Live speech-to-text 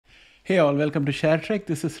Hey all, welcome to ShareTrek.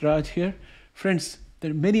 This is Raj here. Friends,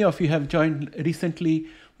 many of you have joined recently.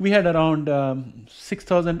 We had around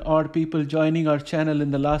 6,000 odd people joining our channel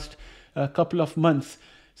in the last couple of months.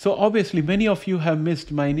 So obviously many of you have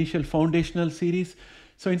missed my initial foundational series.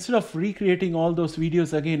 So instead of recreating all those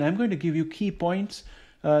videos again, I'm going to give you key points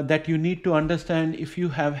that you need to understand if you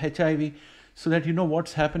have HIV, so that you know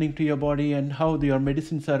what's happening to your body and how your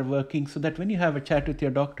medicines are working, so that when you have a chat with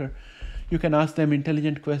your doctor, you can ask them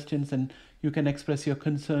intelligent questions and you can express your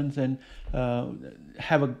concerns and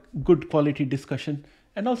have a good quality discussion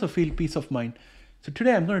and also feel peace of mind. So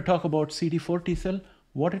today I'm going to talk about CD4 T-Cell,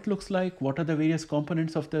 what it looks like, what are the various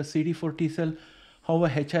components of the CD4 T-Cell, how a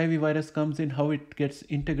HIV virus comes in, how it gets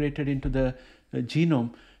integrated into the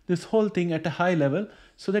genome, this whole thing at a high level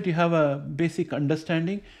so that you have a basic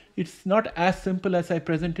understanding. It's not as simple as I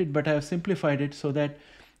presented, but I have simplified it so that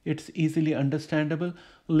it's easily understandable.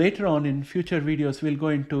 Later on in future videos, we'll go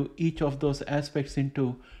into each of those aspects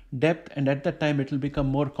into depth, and at that time it will become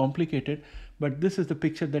more complicated. But this is the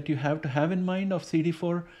picture that you have to have in mind of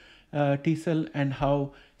CD4 T-cell and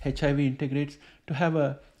how HIV integrates to have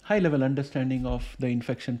a high-level understanding of the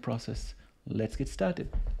infection process. Let's get started.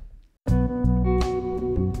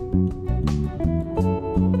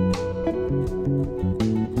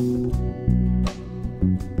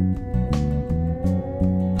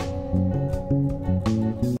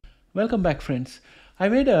 Welcome back, friends. I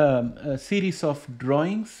made a series of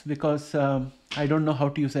drawings because I don't know how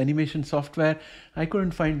to use animation software. I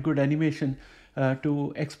couldn't find good animation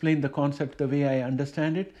to explain the concept the way I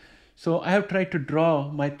understand it. So I have tried to draw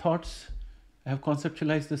my thoughts. I have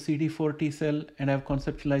conceptualized the CD4 T-cell and I have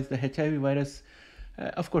conceptualized the HIV virus.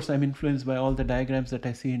 Of course, I'm influenced by all the diagrams that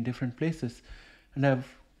I see in different places. And I've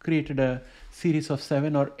created a series of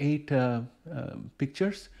 7 or 8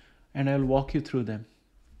 pictures, and I'll walk you through them.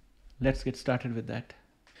 Let's get started with that.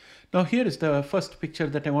 Now here is the first picture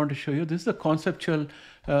that I want to show you. This is a conceptual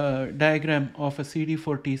diagram of a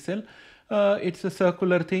CD4 T-cell. It's a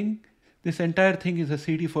circular thing. This entire thing is a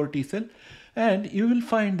CD4 T-cell. And you will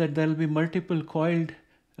find that there will be multiple coiled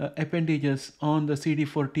appendages on the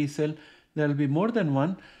CD4 T-cell. There will be more than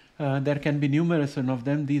one. There can be numerous of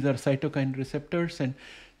them. These are cytokine receptors, and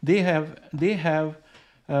they have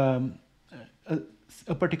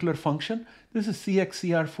a particular function. This is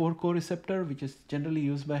CXCR4 co-receptor, which is generally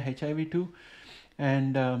used by HIV2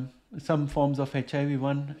 and some forms of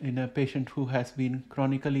HIV1 in a patient who has been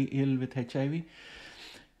chronically ill with HIV.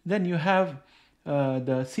 Then you have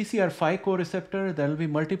the CCR5 co-receptor. There will be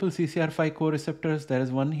multiple CCR5 co-receptors. There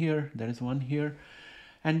is one here, there is one here.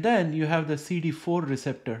 And then you have the CD4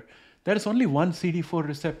 receptor. There is only one CD4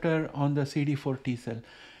 receptor on the CD4 T-cell.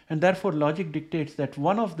 And therefore, logic dictates that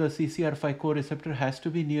one of the CCR5 co-receptor has to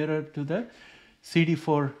be nearer to the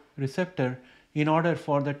CD4 receptor in order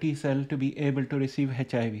for the T-cell to be able to receive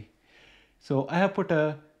HIV. So I have put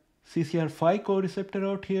a CCR5 co-receptor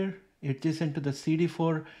out here. It is into the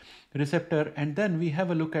CD4 receptor, and then we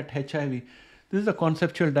have a look at HIV. This is a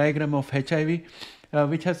conceptual diagram of HIV,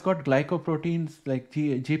 which has got glycoproteins like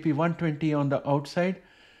GP120 on the outside.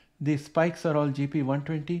 The spikes are all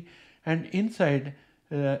GP120, and inside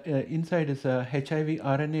is a HIV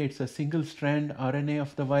RNA. It's a single strand RNA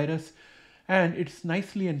of the virus, and it's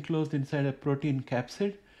nicely enclosed inside a protein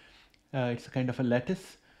capsid. It's a kind of a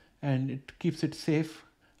lattice, and it keeps it safe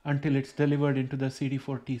until it's delivered into the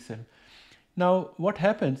CD4 T-cell. Now what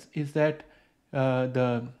happens is that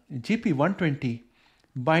the GP120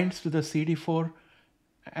 binds to the CD4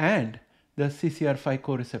 and the CCR5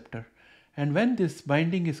 co-receptor, and when this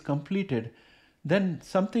binding is completed, then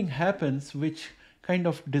something happens which kind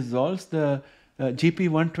of dissolves the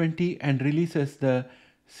GP120 and releases the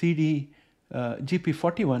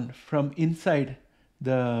GP41 from inside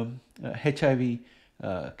the HIV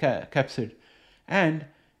capsid, and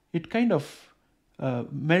it kind of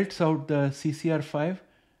melts out the CCR5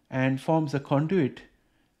 and forms a conduit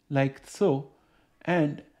like so,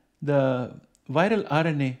 and the viral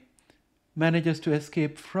RNA manages to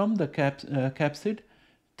escape from the capsid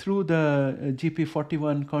through the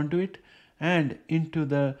GP41 conduit and into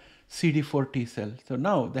the CD4 T-cell. So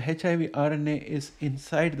now the HIV RNA is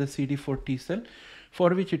inside the CD4 T-cell, for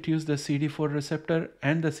which it used the CD4 receptor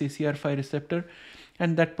and the CCR5 receptor,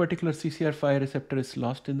 and that particular CCR5 receptor is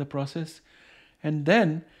lost in the process. And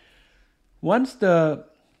then once the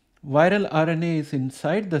viral RNA is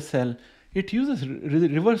inside the cell, it uses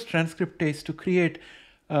reverse transcriptase to create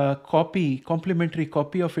a complementary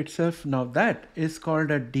copy of itself. Now that is called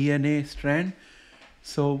a DNA strand.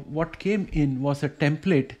 So what came in was a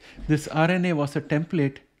template. This RNA was a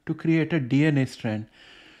template to create a DNA strand.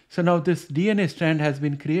 So now this DNA strand has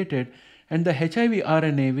been created, And the HIV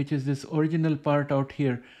RNA, which is this original part out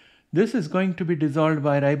here, this is going to be dissolved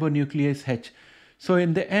by ribonuclease H. So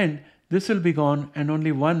in the end, this will be gone and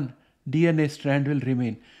only one DNA strand will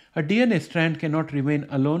remain. A DNA strand cannot remain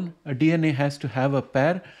alone. A DNA has to have a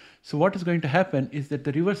pair. So what is going to happen is that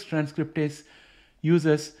the reverse transcriptase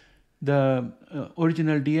uses the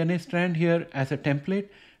original DNA strand here as a template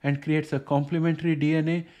and creates a complementary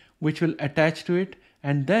DNA which will attach to it,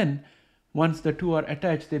 and then once the two are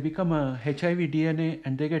attached, they become a HIV DNA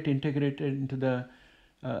and they get integrated into the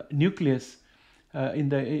nucleus.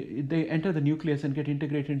 They enter the nucleus and get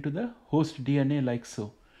integrated into the host DNA like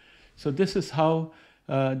so. So this is how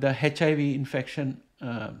the HIV infection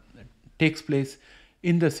takes place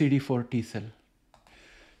in the CD4 T cell.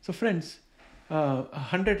 So friends,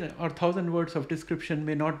 100 or 1,000 words of description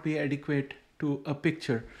may not be adequate to a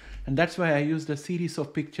picture, and that's why I used a series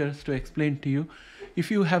of pictures to explain to you.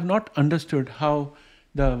 If you have not understood how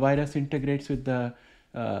the virus integrates with the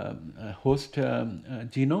host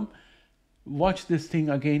genome, watch this thing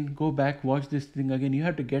again, go back, watch this thing again. You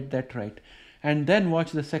have to get that right. And then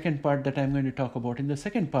watch the second part that I'm going to talk about. In the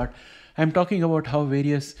second part, I'm talking about how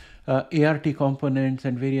various ART components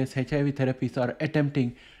and various HIV therapies are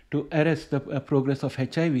attempting to arrest the progress of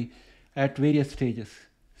HIV at various stages.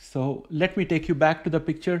 So let me take you back to the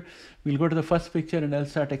picture. We'll go to the first picture and I'll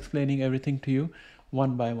start explaining everything to you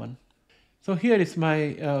one by one. So here is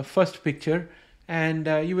my first picture, and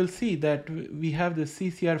you will see that we have the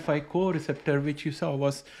CCR5 co-receptor, which you saw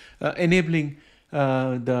was enabling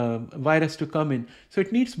the virus to come in. So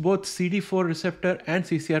it needs both CD4 receptor and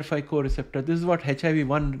CCR5 co-receptor. This is what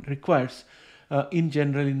HIV-1 requires in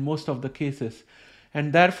general in most of the cases.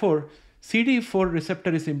 And therefore, CD4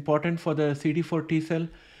 receptor is important for the CD4 T cell.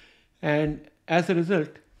 And as a result,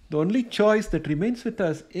 the only choice that remains with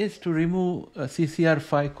us is to remove a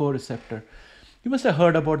CCR5 co-receptor. You must have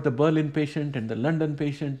heard about the Berlin patient and the London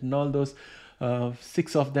patient and all those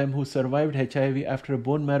 6 of them who survived HIV after a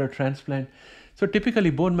bone marrow transplant. So typically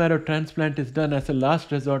bone marrow transplant is done as a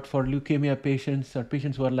last resort for leukemia patients or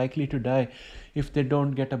patients who are likely to die if they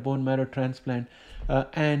don't get a bone marrow transplant.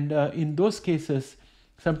 In those cases,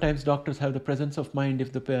 sometimes doctors have the presence of mind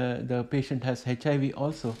if the patient has HIV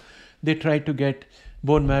also. They try to get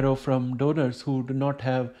bone marrow from donors who do not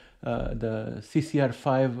have the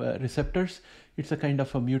CCR5 receptors. It's a kind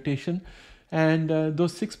of a mutation. And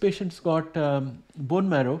those 6 patients got bone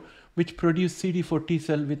marrow which produced CD4 T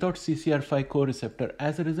cell without CCR5 co-receptor,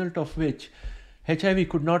 as a result of which HIV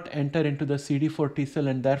could not enter into the CD4 T cell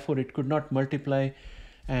and therefore it could not multiply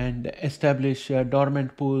and establish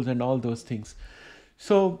dormant pools and all those things.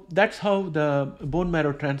 So that's how the bone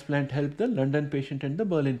marrow transplant helped the London patient and the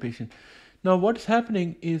Berlin patient. Now what's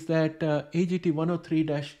happening is that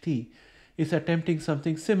AGT103-T is attempting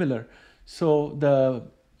something similar. So the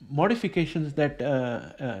modifications that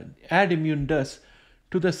Addimmune does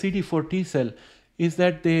to the CD4 T cell is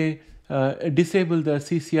that they disable the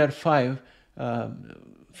CCR5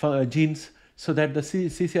 genes so that the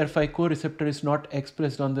CCR5 co-receptor is not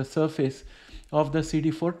expressed on the surface of the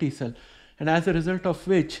CD4 T cell. And as a result of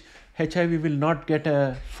which, HIV will not get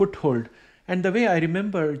a foothold. And the way I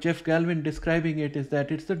remember Jeff Galvin describing it is that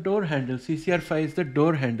it's the door handle. CCR5 is the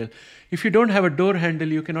door handle. If you don't have a door handle,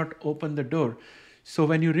 you cannot open the door. So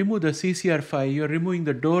when you remove the CCR5, you're removing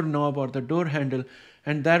the door knob or the door handle,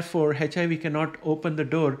 and therefore HIV cannot open the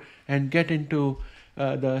door and get into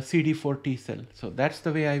the CD4 T cell. So that's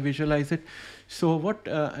the way I visualize it. So what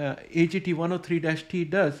AGT103-T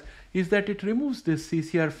does is that it removes this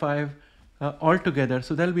CCR5 altogether.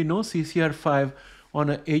 So there will be no CCR5 on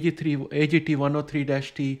a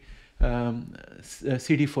AGT103-T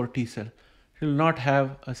CD4 T cell. It will not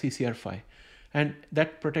have a CCR5. And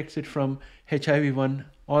that protects it from HIV-1,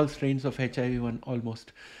 all strains of HIV-1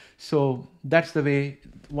 almost. So that's the way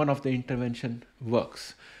one of the intervention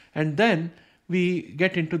works. And then we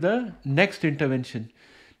get into the next intervention.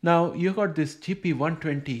 Now you got this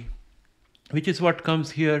GP120, which is what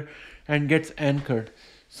comes here and gets anchored.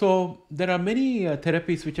 So there are many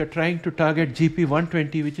therapies which are trying to target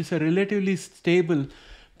GP120, which is a relatively stable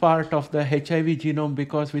part of the HIV genome,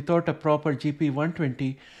 because without a proper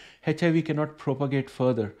GP120, HIV cannot propagate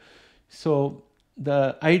further. So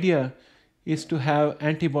the idea is to have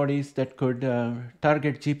antibodies that could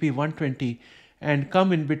target GP120 and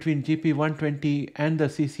come in between GP120 and the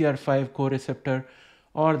CCR5 co-receptor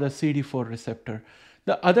or the CD4 receptor.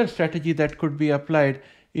 The other strategy that could be applied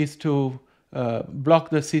is to block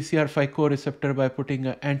the CCR5 co-receptor by putting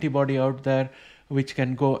an antibody out there which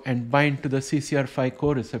can go and bind to the CCR5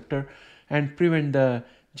 co-receptor and prevent the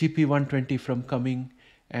GP120 from coming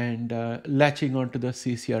and latching onto the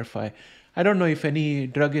CCR5. I don't know if any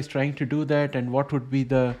drug is trying to do that and what would be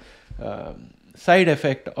the side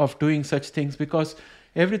effect of doing such things, because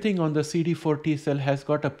everything on the CD4 T-cell has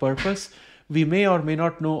got a purpose. We may or may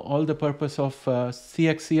not know all the purpose of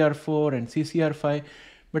CXCR4 and CCR5,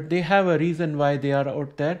 but they have a reason why they are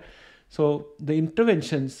out there. So the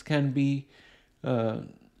interventions can be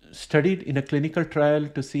studied in a clinical trial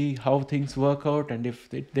to see how things work out, and if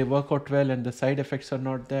they work out well and the side effects are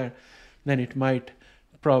not there, then it might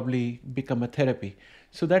probably become a therapy.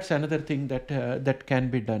 So that's another thing that that can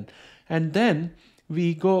be done. And then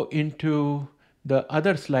we go into the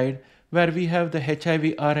other slide where we have the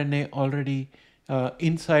HIV RNA already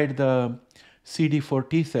inside the CD4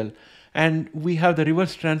 T cell, and we have the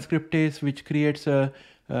reverse transcriptase which creates a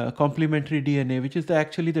complementary DNA, which is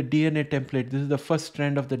actually the DNA template. This is the first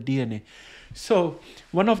strand of the DNA. So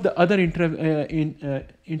one of the other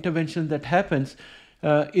interventions that happens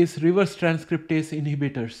is reverse transcriptase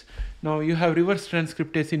inhibitors. Now you have reverse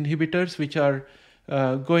transcriptase inhibitors which are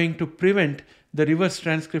going to prevent the reverse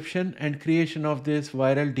transcription and creation of this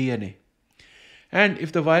viral DNA. And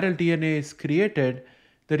if the viral DNA is created,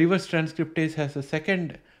 the reverse transcriptase has a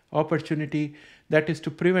second opportunity, that is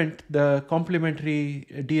to prevent the complementary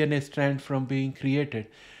DNA strand from being created.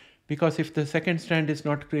 Because if the second strand is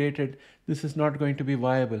not created, this is not going to be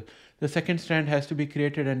viable. The second strand has to be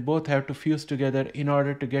created and both have to fuse together in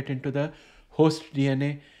order to get into the host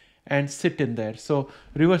DNA and sit in there. So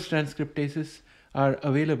reverse transcriptases are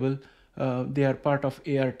available. They are part of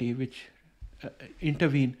ART, which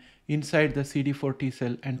intervene inside the CD4 T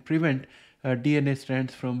cell and prevent DNA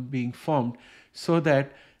strands from being formed, so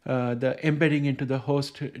that the embedding into the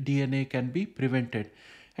host DNA can be prevented.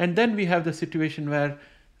 And then we have the situation where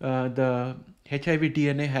the HIV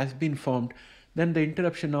DNA has been formed. Then the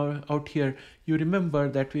interruption out here, you remember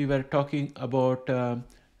that we were talking about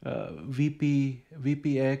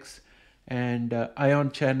VPX and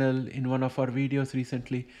ion channel in one of our videos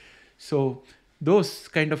recently. So those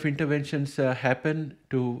kind of interventions happen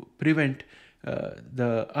to prevent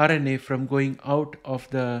the RNA from going out of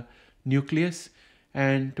the nucleus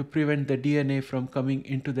and to prevent the DNA from coming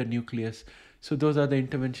into the nucleus. So those are the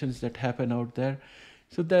interventions that happen out there.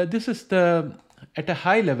 So this is the, at a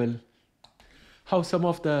high level, how some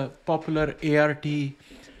of the popular ART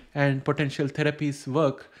and potential therapies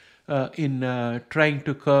work in trying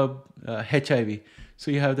to curb HIV. So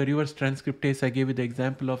you have the reverse transcriptase, I gave you the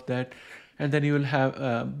example of that. And then you will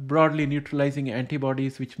have broadly neutralizing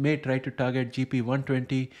antibodies which may try to target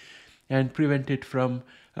GP120 and prevent it from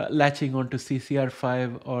latching onto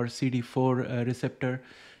CCR5 or CD4 receptor.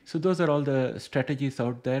 So those are all the strategies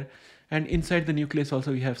out there. And inside the nucleus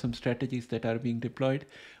also we have some strategies that are being deployed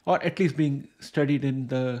or at least being studied in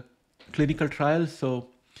the clinical trials. So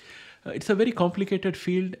it's a very complicated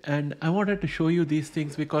field, and I wanted to show you these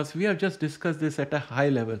things because we have just discussed this at a high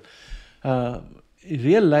level. In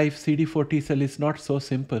real life, CD4 T cell is not so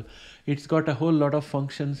simple. It's got a whole lot of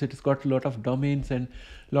functions, it's got a lot of domains and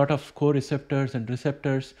a lot of co-receptors and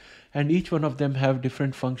receptors, and each one of them have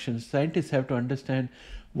different functions. Scientists have to understand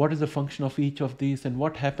what is the function of each of these and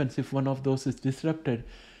what happens if one of those is disrupted.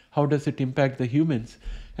 How does it impact the humans?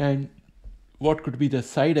 And what could be the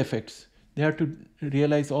side effects? They have to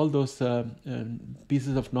realize all those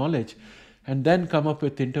pieces of knowledge and then come up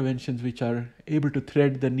with interventions which are able to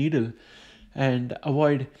thread the needle and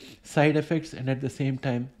avoid side effects and at the same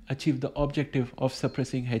time achieve the objective of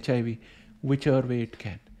suppressing HIV, whichever way it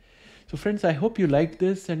can. So friends, I hope you liked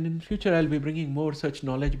this, and in future I'll be bringing more such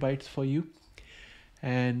knowledge bites for you.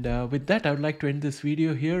 And with that, I would like to end this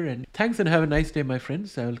video here, and thanks and have a nice day, my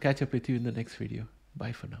friends. I will catch up with you in the next video.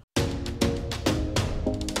 Bye for now.